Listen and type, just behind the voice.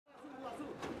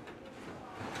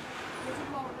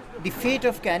The fate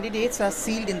of candidates are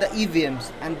sealed in the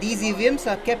EVMs, and these EVMs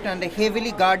are kept under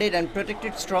heavily guarded and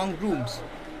protected strong rooms.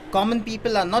 Common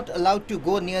people are not allowed to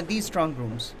go near these strong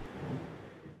rooms.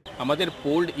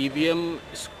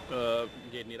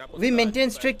 We maintain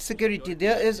strict security.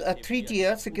 There is a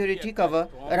 3-tier security cover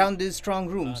around these strong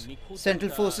rooms.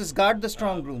 Central forces guard the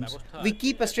strong rooms. We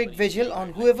keep a strict vigil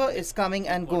on whoever is coming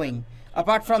and going.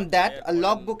 Apart from that, a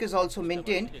logbook is also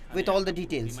maintained with all the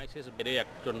details.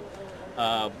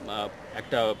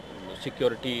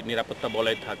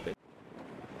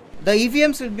 The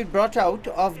EVMs will be brought out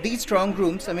of these strong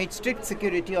rooms amid strict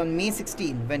security on May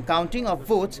 16, when counting of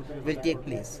votes will take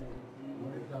place.